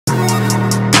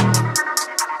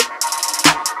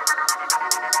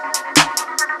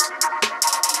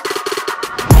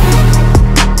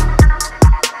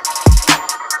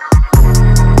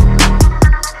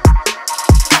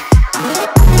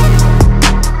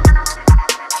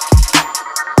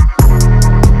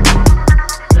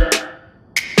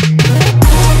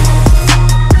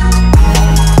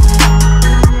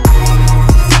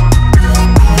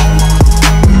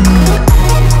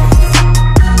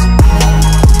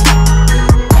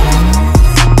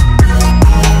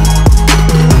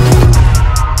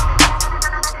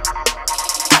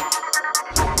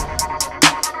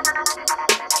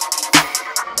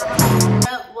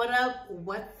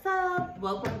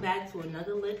to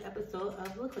another lit episode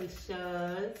of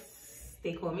Loquacious.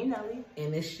 They call me Nelly.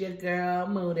 And it's your girl,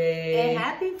 Moody. And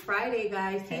happy Friday,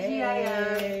 guys. TGIF.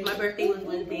 Hey. My birthday was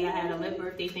Wednesday. I had a lit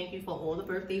birthday. Thank you for all the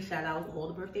birthday shout outs, all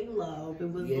the birthday love. It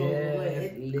was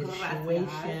lit.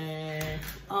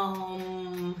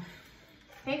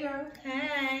 Hey, girl.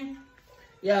 Hey.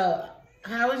 Yo,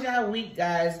 how was y'all week,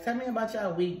 guys? Tell me about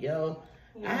y'all week, yo.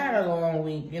 Yeah. I had a long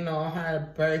week. You know, I had a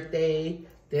birthday.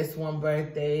 This one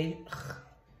birthday. Ugh.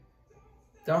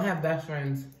 Don't have best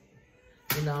friends,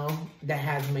 you know, that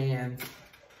has a man.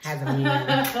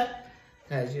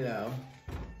 Because, you know,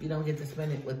 you don't get to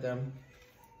spend it with them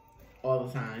all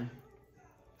the time.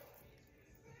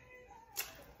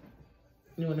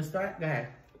 You want to start? Go ahead.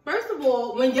 First of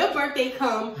all, when your birthday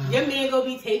comes, your man gonna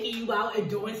be taking you out and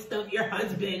doing stuff your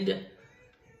husband.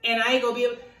 And I ain't gonna be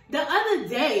able... The other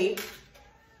day...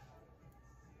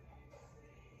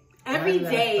 Every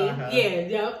day, I'm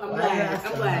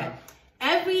glad.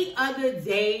 Every other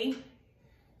day,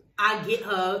 I get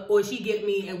her or she get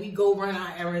me and we go run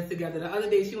our errands together. The other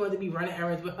day, she wanted to be running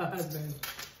errands with her husband.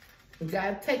 You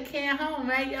gotta take care of home,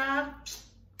 right, y'all?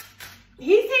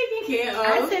 He's taking care of.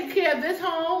 I take care of this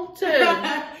home, too.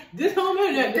 This home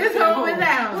and that. This home and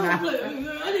that.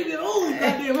 I didn't get all this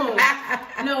goddamn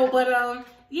home. No, but,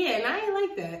 yeah, and I ain't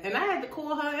like that. And I had to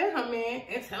call her and her man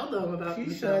and tell them about this.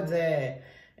 She sure did.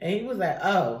 And he was like,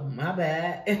 oh, my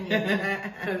bad.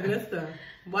 Cause mister,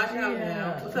 watch out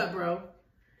now. What's up, bro?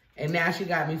 And now she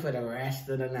got me for the rest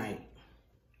of the night.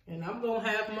 And I'm going to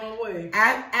have my way.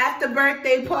 After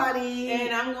birthday party.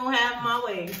 And I'm going to have my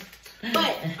way.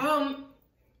 But,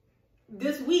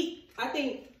 this week, I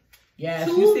think. Yes,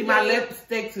 you see my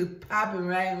lipsticks is popping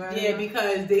right. Yeah,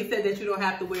 because they said that you don't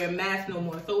have to wear a mask no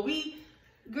more. So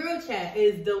girl chat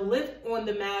is the lift on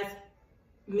the mask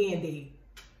mandate.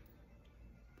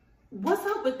 What's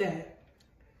up with that?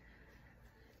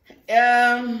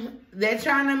 They're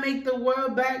trying to make the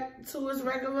world back to its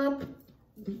regular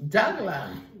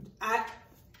Douglas. I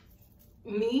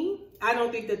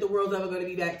don't think that the world's ever going to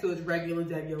be back to its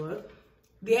regular.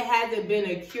 There hasn't been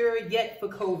a cure yet for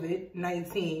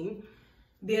COVID-19.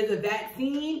 There's a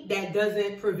vaccine that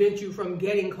doesn't prevent you from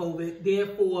getting COVID.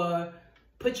 Therefore,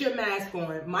 put your mask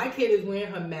on. My kid is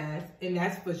wearing her mask, and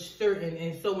that's for certain,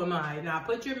 and so am I. Now,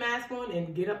 put your mask on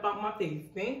and get up out my face.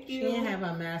 Thank you. She didn't have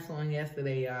her mask on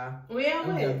yesterday, y'all. Yeah,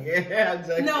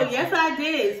 no, yes, I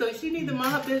did. So she needs to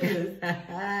mind her business.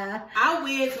 I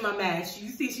wear my mask. You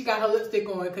see she got her lipstick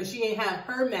on because she didn't have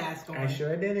her mask on. I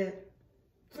sure did it.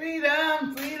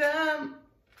 Freedom, freedom.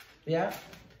 Yeah.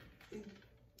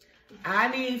 I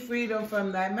need freedom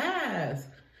from that mask.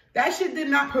 That shit did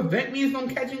not prevent me from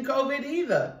catching COVID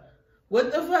either.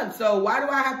 What the fuck? So why do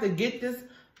I have to get this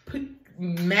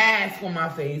mask on my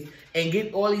face and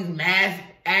get all these mask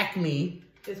acne?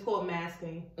 It's called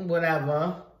masking.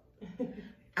 Whatever.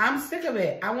 I'm sick of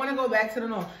it. I want to go back to the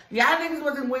norm. Y'all niggas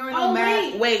wasn't wearing no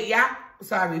mask. Wait, y'all.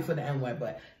 Sorry for the N-word,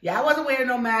 but y'all wasn't wearing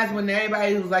no mask when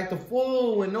everybody was like the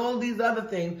flu and all these other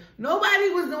things. Nobody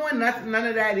was doing none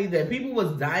of that either. People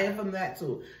was dying from that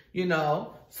too, you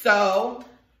know? So...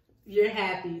 You're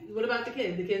happy. What about the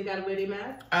kids? The kids got to wear their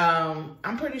mask?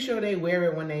 I'm pretty sure they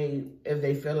wear it if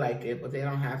they feel like it, but they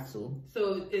don't have to.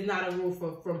 So it's not a rule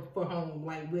for home,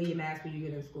 like wear your mask when you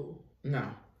get in school? No.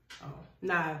 Oh,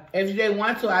 nah. If they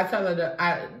want to, I tell her that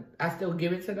I still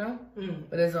give it to them,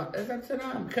 but it's up to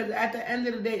them. Because at the end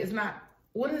of the day, it's not,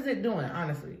 what is it doing,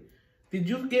 honestly? Did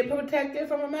you get protected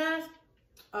from a mask?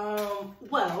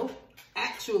 Well,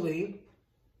 actually,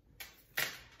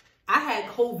 I had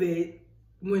COVID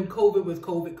when COVID was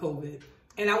COVID.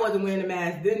 And I wasn't wearing a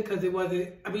mask then because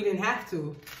we didn't have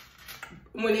to.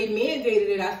 When they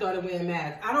mandated it, I started wearing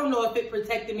masks. I don't know if it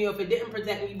protected me or if it didn't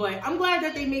protect me, but I'm glad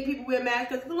that they make people wear masks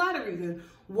because there's a lot of reasons.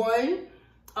 One,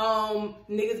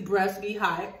 niggas' breasts be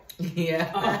hot.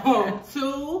 Yeah.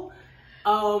 Two,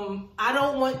 I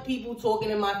don't want people talking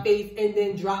in my face and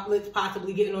then droplets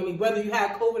possibly getting on me, whether you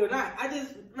have COVID or not. I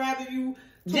just rather you...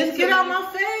 Just get out my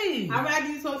face. I'd rather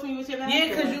you talk to me with your mask. Yeah,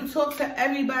 because you talk to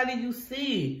everybody you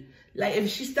see. Like,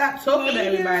 if she stopped talking to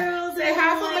everybody, say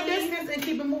hi from a distance and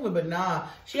keep it moving. But nah,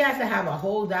 she has to have a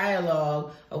whole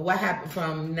dialogue of what happened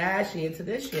from last year to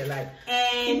this year. Like,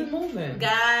 keep it moving.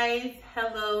 Guys,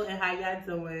 hello, and how y'all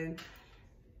doing?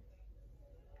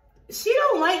 She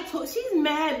don't like talk. She's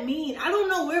mad mean. I don't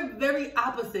know. We're very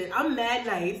opposite. I'm mad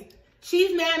nice.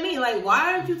 She's mad mean. Like,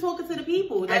 why aren't you talking to the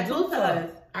people that talk to us?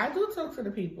 I do talk to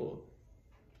the people.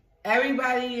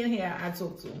 Everybody in here, I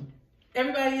talk to.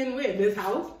 Everybody in where? This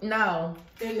house? No.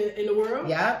 In the world?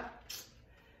 Yep.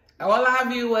 All our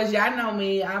viewers, y'all know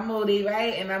me. I'm moody,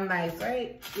 right? And I'm nice,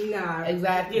 right? Nah.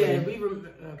 Exactly. Yeah,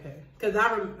 okay. Because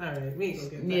all right, we ain't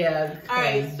gonna get that. Yeah. All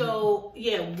right, so,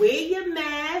 yeah, wear your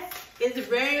mask. It's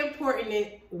very important to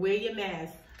wear your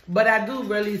mask. But I do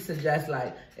really suggest,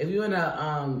 like, if you're in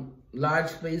a large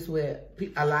space where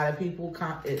a lot of people,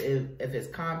 if it's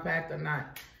compact or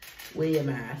not, wear your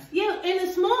mask. Yeah, in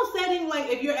a small setting, like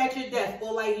if you're at your desk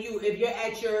or like if you're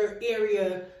at your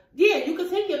area, yeah, you can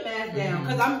take your mask down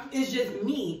because it's just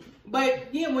me.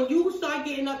 But yeah, when you start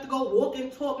getting up to go walk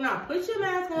and talk, now put your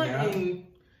mask on and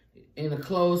in a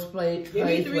closed place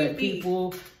where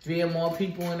people, 3 or more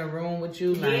people in the room with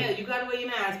you. Yeah, you gotta wear your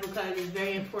mask because it's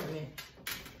very important.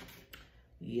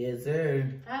 Yes, sir.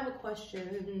 I have a question.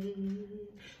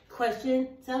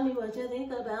 Tell me what you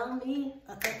think about me.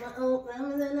 I'm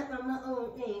my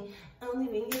own thing. Only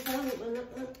when you tell me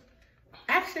when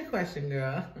Ask your question,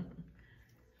 girl.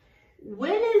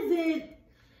 When is it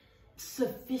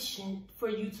sufficient for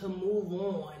you to move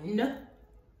on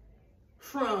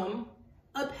from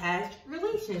a past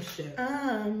relationship?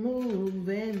 I'm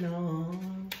moving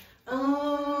on.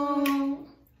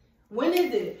 When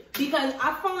is it? Because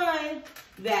I find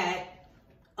that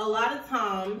a lot of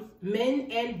times, men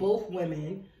and both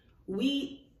women,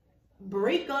 we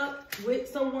break up with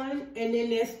someone and then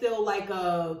there's still like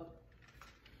I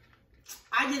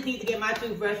just need to get my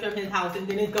toothbrush from his house and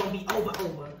then it's gonna be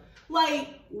over. Like,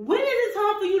 when is it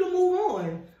time for you to move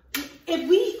on?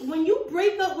 When you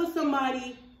break up with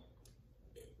somebody,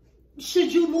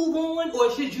 should you move on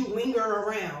or should you linger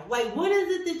around? Like, what is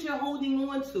it that you're holding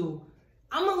on to?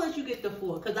 I'm gonna let you get the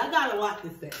floor because I got a lot to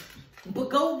say. But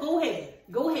go ahead.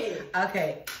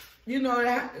 Okay. You know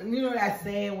that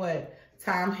saying what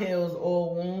time heals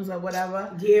all wounds or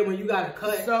whatever? Yeah, when you got a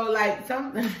cut. So like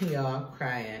y'all, I'm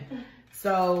crying.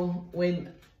 So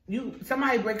when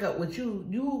somebody break up with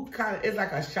you kind of, it's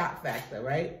like a shock factor,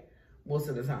 right? Most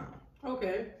of the time.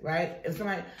 Okay. Right? If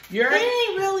somebody it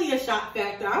ain't really a shock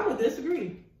factor. I would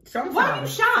disagree. Sometimes. Why are you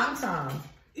shocked? Sometimes.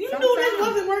 You knew this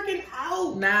wasn't working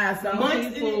out. Nah, some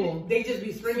people, they just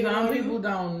be springing some on people you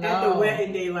don't know. at the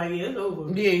wedding day, like, yeah, it's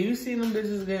over. Yeah, you see them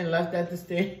bitches getting left at the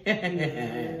stage.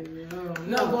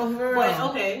 No, but for real. But,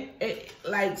 okay.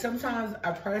 Like, sometimes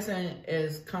a person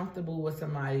is comfortable with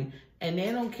somebody and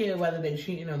they don't care whether they're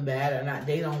treating them bad or not.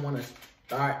 They don't want to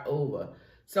start over.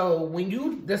 So when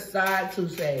you decide to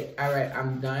say, all right,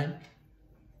 I'm done,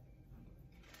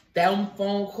 them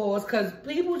phone calls, because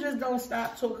people just don't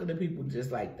stop talking to people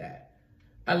just like that.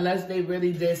 Unless they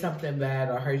really did something bad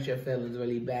or hurt your feelings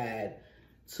really bad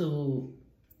to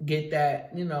get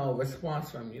that,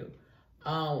 response from you.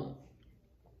 I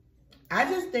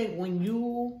just think when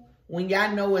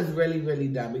y'all know it's really, really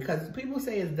done, because people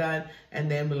say it's done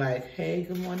and then be like, hey,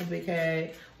 good morning, big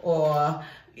head. Or,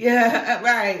 yeah,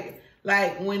 right.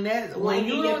 Like when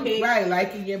you don't, right,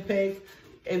 liking your pic.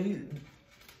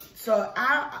 So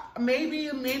maybe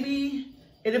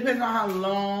it depends on how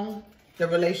long the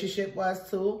relationship was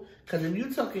too. Because if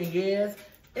you took years,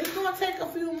 it's gonna take a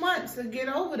few months to get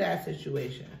over that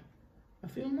situation. A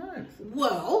few months.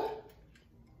 Well,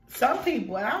 some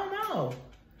people, I don't know.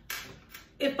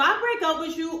 If I break up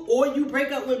with you or you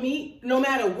break up with me, no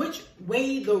matter which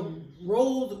way the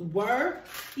roles were,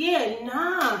 yeah,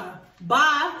 nah.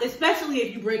 Bye, especially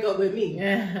if you break up with me.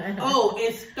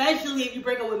 Especially if you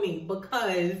break up with me,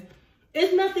 because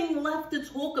there's nothing left to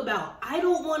talk about. I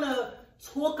don't want to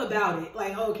talk about it.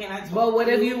 Like, oh, can I talk But what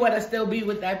if you want to still be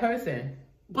with that person?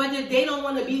 But if they don't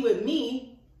want to be with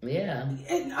me, yeah.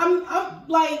 I'm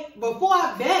like, before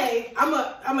I beg, I'm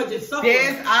a just suffer.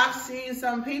 I've seen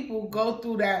some people go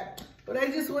through that, but they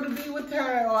just want to be with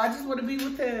her, or I just want to be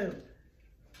with him.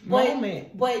 But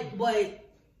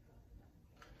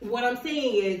what I'm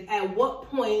saying is, at what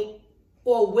point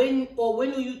or when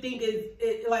do you think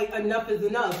is like enough is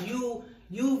enough?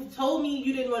 You've told me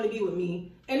you didn't want to be with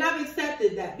me, and I've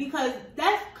accepted that, because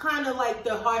that's kind of like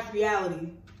the harsh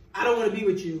reality. I don't want to be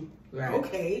with you. Right.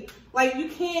 Okay. Like, you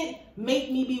can't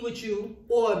make me be with you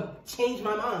or change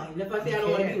my mind if I say I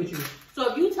don't want to be with you.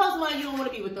 So if you tell somebody you don't want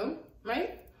to be with them,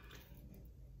 right?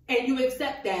 And you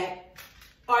accept that,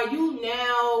 are you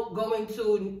now going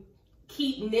to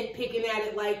keep nitpicking at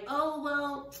it like, oh,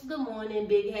 well, good morning,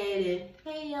 big head, and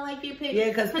hey, I like your picture? Yeah,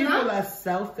 because people are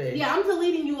selfish. Yeah, I'm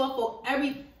deleting you off for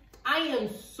I am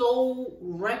so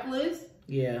reckless.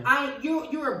 Yeah.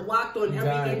 You're blocked on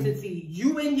every entity.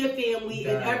 You and your family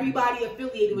and everybody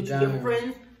affiliated with you, your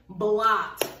friends,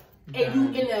 blocked. And you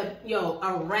in a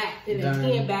rat in a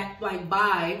can back, like,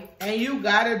 bye. And you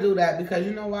gotta do that, because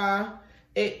you know why?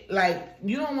 it like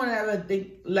you don't want to ever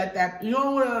you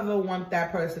don't ever want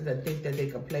that person to think that they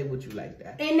can play with you like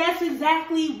that. And that's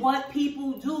exactly what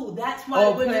people do. That's why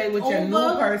when play it's with over, your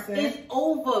new person. It's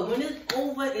over. When it's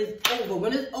over, it's over.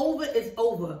 When it's over, it's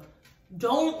over.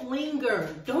 Don't linger.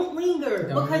 Don't linger.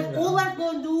 Because all that's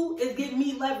gonna do is give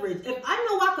me leverage. If I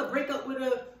know I could break up with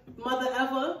a mother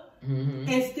ever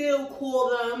and still call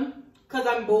them because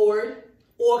I'm bored,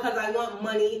 or because I want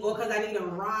money, or because I need a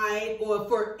ride, or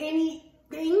for anything,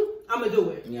 I'm going to do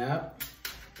it. Yep.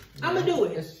 I'm going to do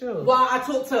it. It's true. While I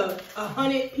talk to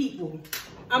 100 people,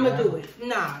 I'm going to do it.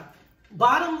 Nah.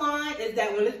 Bottom line is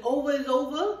that when it's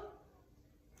over,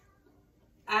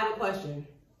 I have a question.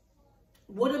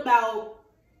 What about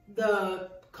the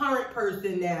current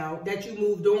person now that you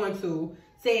moved on to,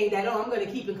 saying that, oh, I'm going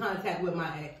to keep in contact with my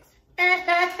ex?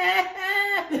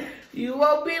 You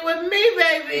won't be with me,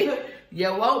 baby.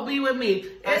 You won't be with me.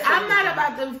 I'm not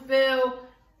about to feel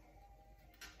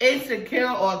insecure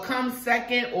or come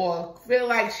second or feel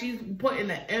like she's putting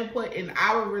the input in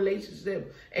our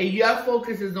relationship and your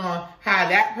focus is on how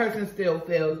that person still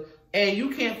feels and you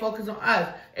can't focus on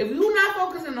us. If you're not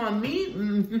focusing on me,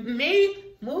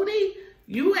 Moody,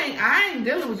 I ain't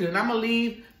dealing with you, and I'm gonna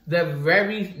leave the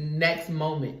very next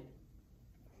moment.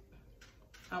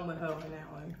 I'm with her on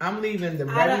that one. I'm leaving the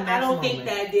very next moment. I don't think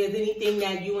that there's anything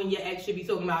that you and your ex should be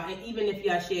talking about. And even if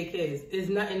y'all share kids, there's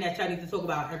nothing that y'all need to talk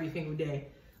about every single day.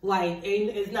 Like,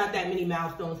 it's not that many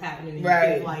milestones happening in your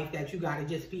kid's life that you got to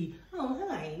just be, oh,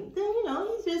 hi. Then, he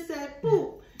just said,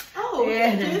 boop. Oh,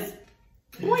 he just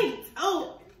blinked.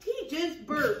 Oh, he just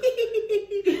burped.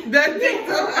 That's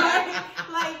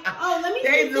like, oh, let me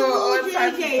see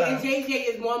JJ. And JJ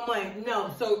is 1 month.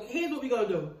 No. So here's what we're going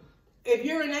to do. If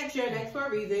you're an ex, you're an ex for a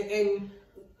reason, and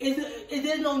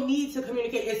there's no need to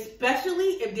communicate,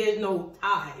 especially if there's no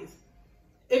ties.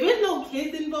 If there's no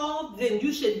kids involved, then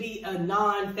you should be a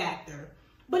non-factor.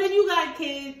 But if you got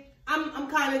kids, I'm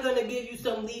kind of going to give you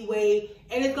some leeway,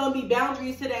 and it's going to be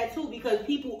boundaries to that too, because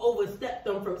people overstep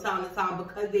them from time to time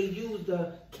because they use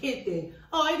the kid thing.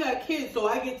 Oh, I got kids, so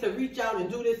I get to reach out and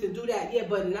do this and do that. Yeah,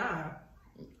 but nah.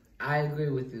 I agree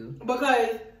with you.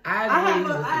 Because I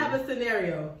have a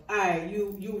scenario. All right,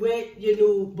 you with your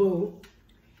new boo,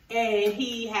 and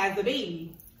he has a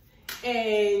baby,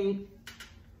 and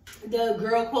the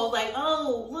girl calls like,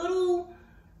 "Oh, little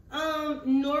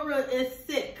Nora is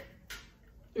sick,"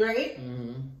 right?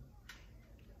 In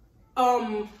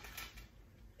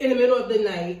the middle of the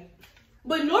night,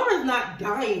 but Nora's not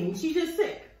dying; she's just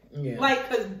sick. Yeah. Like,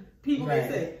 because people get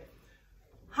sick.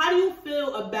 How do you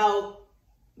feel about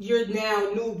your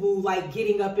now new boo, like,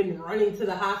 getting up and running to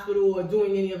the hospital or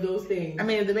doing any of those things? I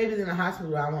mean, if the baby's in the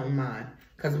hospital, I wouldn't mind.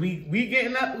 Because we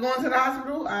getting up, going to the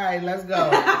hospital? All right, let's go. We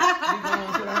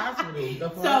going to the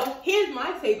hospital. So, here's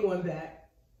my take on that.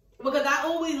 Because I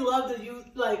always love to use,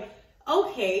 like,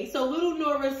 okay, so little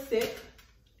Nora's sick,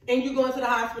 and you going to the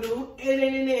hospital,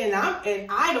 and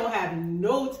I don't have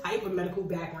no type of medical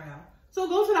background. So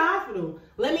go to the hospital.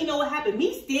 Let me know what happened.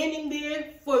 Me standing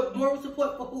there for moral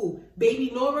support for who?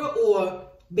 Baby Nora or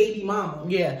baby mama?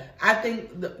 Yeah, I think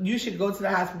you should go to the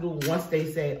hospital once they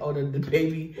say, oh, the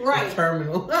baby is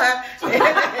terminal. God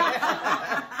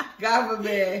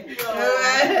forbid.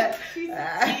 She's the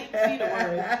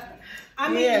worst. I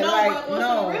mean,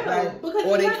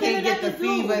 or they can't get the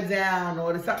fever down,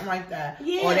 or something like that.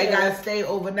 Yeah. Or they gotta stay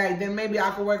overnight. Then maybe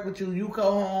I can work with you. You go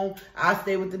home. I'll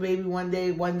stay with the baby one day.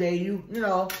 You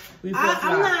know.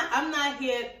 I'm not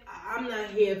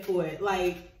here for it.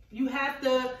 Like, you have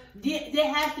to.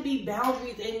 There has to be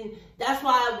boundaries, and that's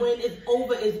why when it's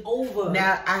over.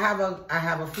 Now I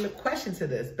have a flip question to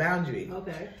this boundary.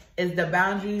 Okay. Is the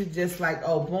boundary just like,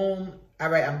 oh, boom? All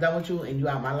right, I'm done with you and you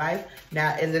out of my life.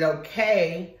 Now, is it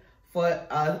okay for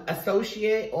an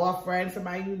associate or a friend,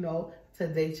 somebody you know, to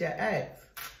date your ex?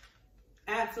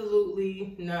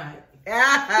 Absolutely not.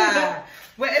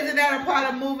 But isn't that a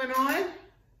part of moving on?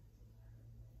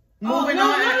 No.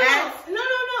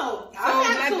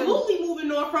 I'm absolutely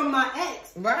moving on from my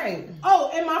ex. Right.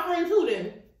 Oh, and my friend too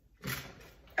then.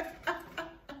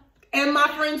 And my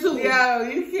friend too. Yo,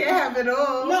 you can't have it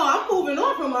all. No, I'm moving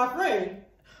on from my friend.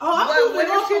 Oh, I'm moving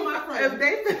on from my friend.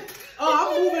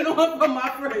 I'm moving on from my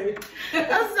friend.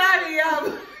 I'm sorry,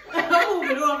 y'all. I'm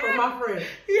moving on from my friend.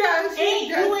 Yeah,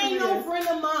 you ain't no friend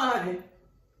of mine.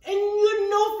 And you're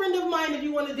no friend of mine if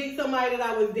you want to date somebody that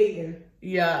I was dating.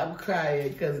 Yeah, I'm crying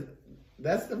because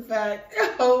that's the fact.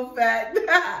 Whole fact.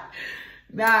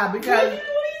 Nah, because... What do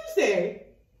you say?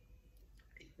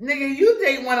 Nigga, you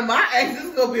date one of my exes,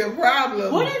 it's going to be a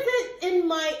problem. What is it in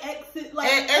my exes? Like,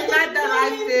 it's not that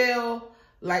I feel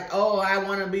Like, oh, I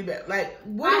want to be back. Like,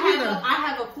 what I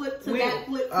have a flip to that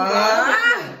flip to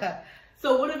that flip.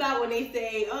 So what about when they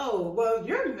say, oh, well,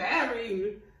 you're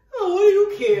married. Oh, what do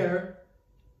you care?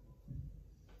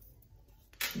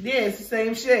 Yeah, it's the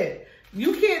same shit.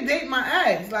 You can't date my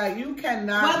ex. Like, you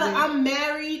cannot. Whether I'm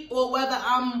married or whether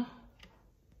I'm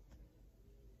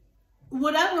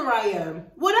whatever I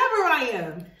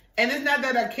am. And it's not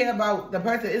that I care about the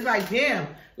person. It's like, damn.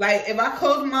 Like, if I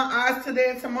close my eyes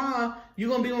today and tomorrow, you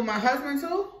gonna be with my husband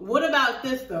too? What about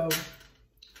this though?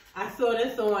 I saw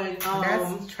this on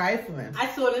that's trifling. I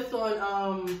saw this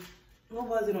on what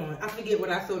was it on? I forget what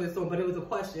I saw this on, but it was a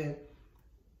question.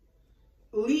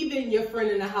 Leaving your friend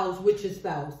in the house with your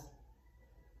spouse.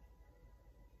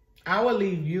 I would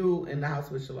leave you in the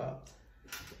house with your love.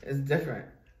 It's different.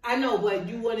 I know, but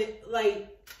you want it like,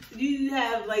 do you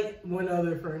have like one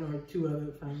other friend or two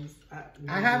other friends?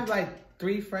 I have like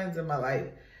 3 friends in my life.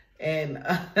 And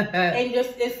and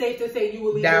just it's safe to say you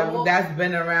will leave them that's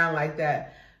been around like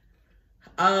that.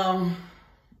 No,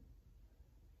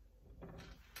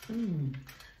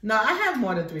 I have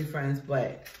more than 3 friends,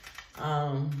 but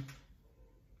I'm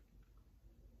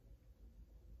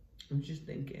just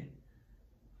thinking.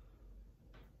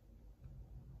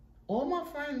 All my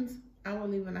friends, I will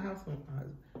leave in the house with my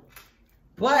husband.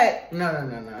 But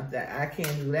no, that I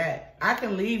can't do that. I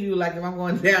can leave you like if I'm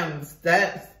going down the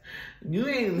steps. You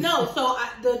ain't. No, so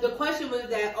the question was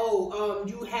that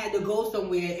you had to go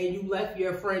somewhere and you left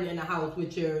your friend in the house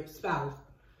with your spouse.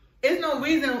 It's no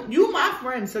reason. You my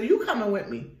friend, so you coming with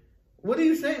me. What are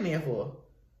you sitting there for?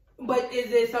 But is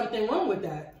there something wrong with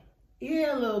that?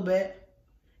 Yeah, a little bit.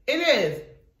 It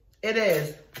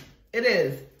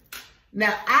is.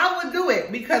 Now, I would do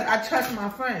it because I trust my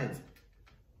friends.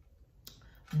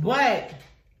 But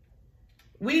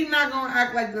we not going to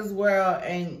act like this world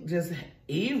ain't just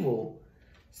evil.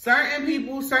 Certain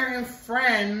people, certain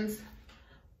friends,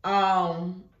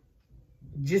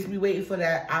 just be waiting for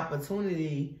that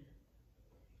opportunity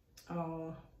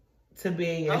to be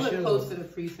in your shoes. I live close to the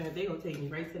precinct. They gonna take me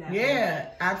right to that. Yeah,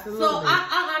 absolutely. So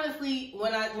I honestly,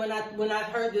 when I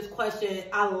heard this question,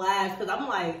 I laughed because I'm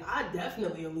like, I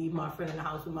definitely will leave my friend in the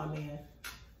house with my man.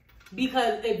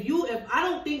 Because if I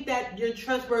don't think that you're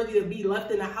trustworthy to be left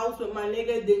in the house with my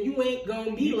nigga, then you ain't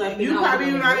gonna be left in the house. You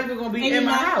probably not even gonna be in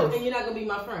my house. And you're not gonna be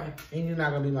my friend. And you're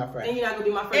not gonna be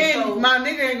my friend. And my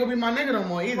nigga ain't gonna be my nigga no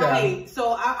more either. Right.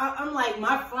 So I'm like,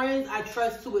 my friends I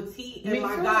trust to a T, and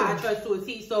my guy I trust to a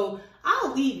T. So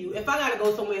I'll leave you if I gotta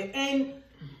go somewhere. And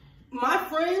my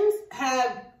friends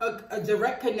have a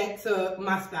direct connect to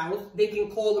my spouse. They can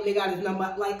call him. They got his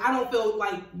number. Like, I don't feel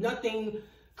like nothing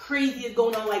crazy is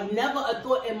going on. Like, never a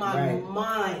thought in my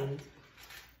mind.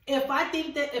 If I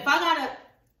gotta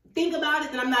think about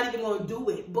it, then I'm not even gonna do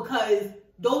it, because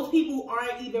those people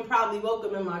aren't even probably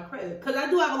welcome in my crib. Because I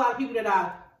do have a lot of people that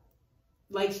I,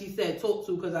 like she said, talk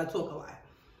to, because I talk a lot,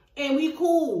 and we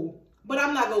cool. But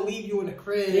I'm not gonna leave you in the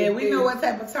crib. Yeah, we know what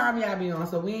type of time y'all be on,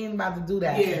 so we ain't about to do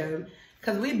that. Yeah.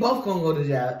 Because we both gonna go to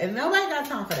jail, and nobody got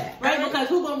time for that. Right, because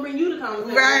who gonna bring you the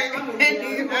conversation? Right. I'm in jail.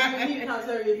 Who gonna bring you the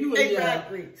conversation if you in jail?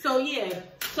 Exactly. So, yeah.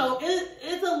 So,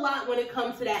 it's a lot when it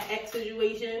comes to that ex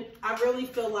situation. I really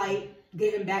feel like,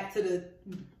 getting back to the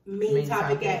main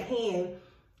topic at hand,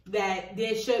 that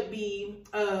there should be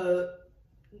a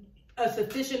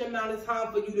sufficient amount of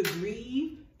time for you to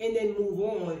grieve and then move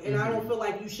on. And I don't feel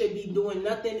like you should be doing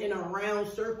nothing in a round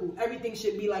circle. Everything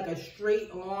should be like a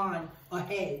straight line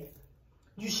ahead.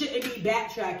 You shouldn't be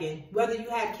backtracking, whether you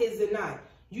have kids or not.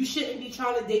 You shouldn't be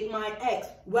trying to date my ex,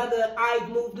 whether I've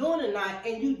moved on or not.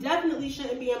 And you definitely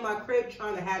shouldn't be in my crib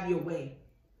trying to have your way.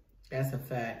 That's a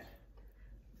fact.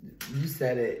 You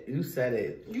said it. You said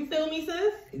it. You feel me,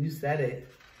 sis? You said it.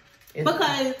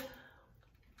 Because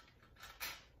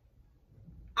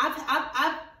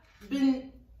I've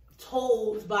been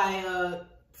told by a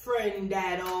friend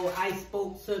that, I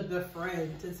spoke to the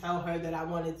friend to tell her that I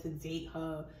wanted to date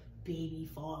her baby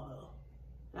father.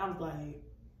 And I was like,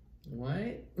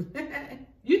 what?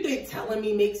 You think telling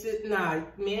me makes it? Nah,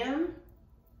 ma'am.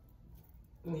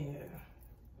 Yeah.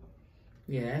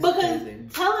 Yeah, that's because crazy.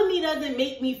 Telling me doesn't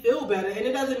make me feel better, and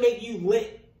it doesn't make you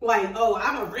lit. Like, oh,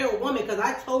 I'm a real woman because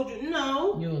I told you.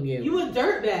 No, you a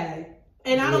dirtbag,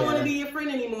 and I don't want to be your friend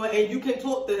anymore. And you can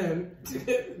talk to him.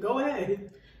 Go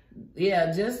ahead.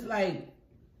 Yeah, just like,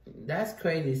 that's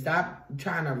crazy. Stop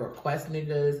trying to request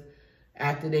niggas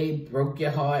after they broke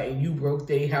your heart and you broke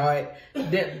their heart.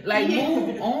 Like,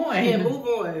 move on. Yeah, move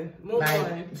on. Move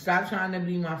on. Stop trying to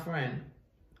be my friend.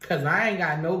 Because I ain't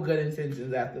got no good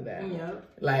intentions after that. Yeah.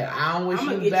 Like, I don't wish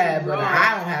you bad, but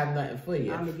I don't have nothing for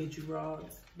you. I'm going to get you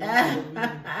robbed.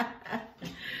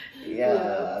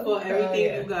 Yeah. For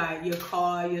everything you got, your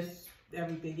car, your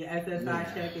everything, your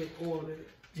SSI check, and all of it.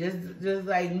 Just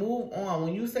like move on.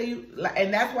 When you say you like,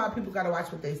 and that's why people gotta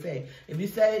watch what they say. If you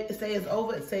say it's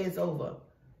over, say it's over.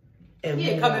 And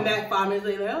coming back 5 minutes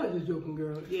later, I was just joking,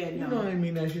 girl. Yeah, no. You know what I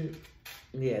mean? That shit.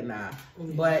 Yeah, nah.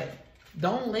 But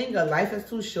don't linger. Life is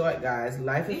too short, guys.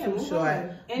 Life is too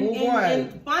short. Move on.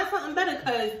 And find something better,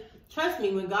 because trust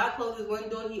me, when God closes one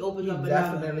door, He opens up another.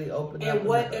 Definitely open up. And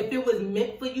what if it was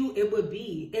meant for you, it would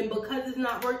be. And because it's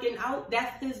not working out,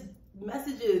 that's His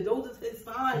messages. Those are His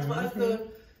signs for us to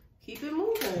keep it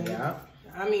moving. Yeah.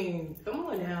 I mean, come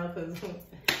on now, because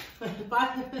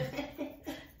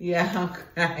yeah, I'm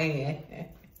crying.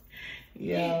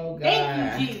 Yo, God.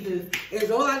 Thank you, Jesus. Is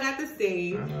all I got to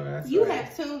say. You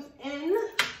have tuned in.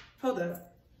 Hold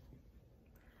up.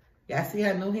 Y'all see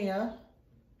her new hair?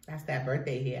 That's that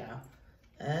birthday hair.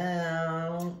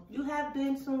 You have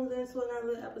been tuned in to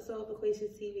another episode of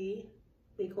Equations TV.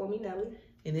 They call me Nelly.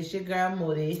 And it's your girl,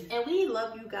 Moody. And we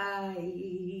love you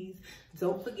guys.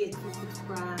 Don't forget to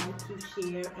subscribe, to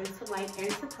share, and to like, and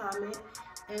to comment.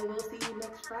 And we'll see you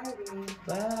next Friday.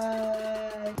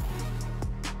 Bye.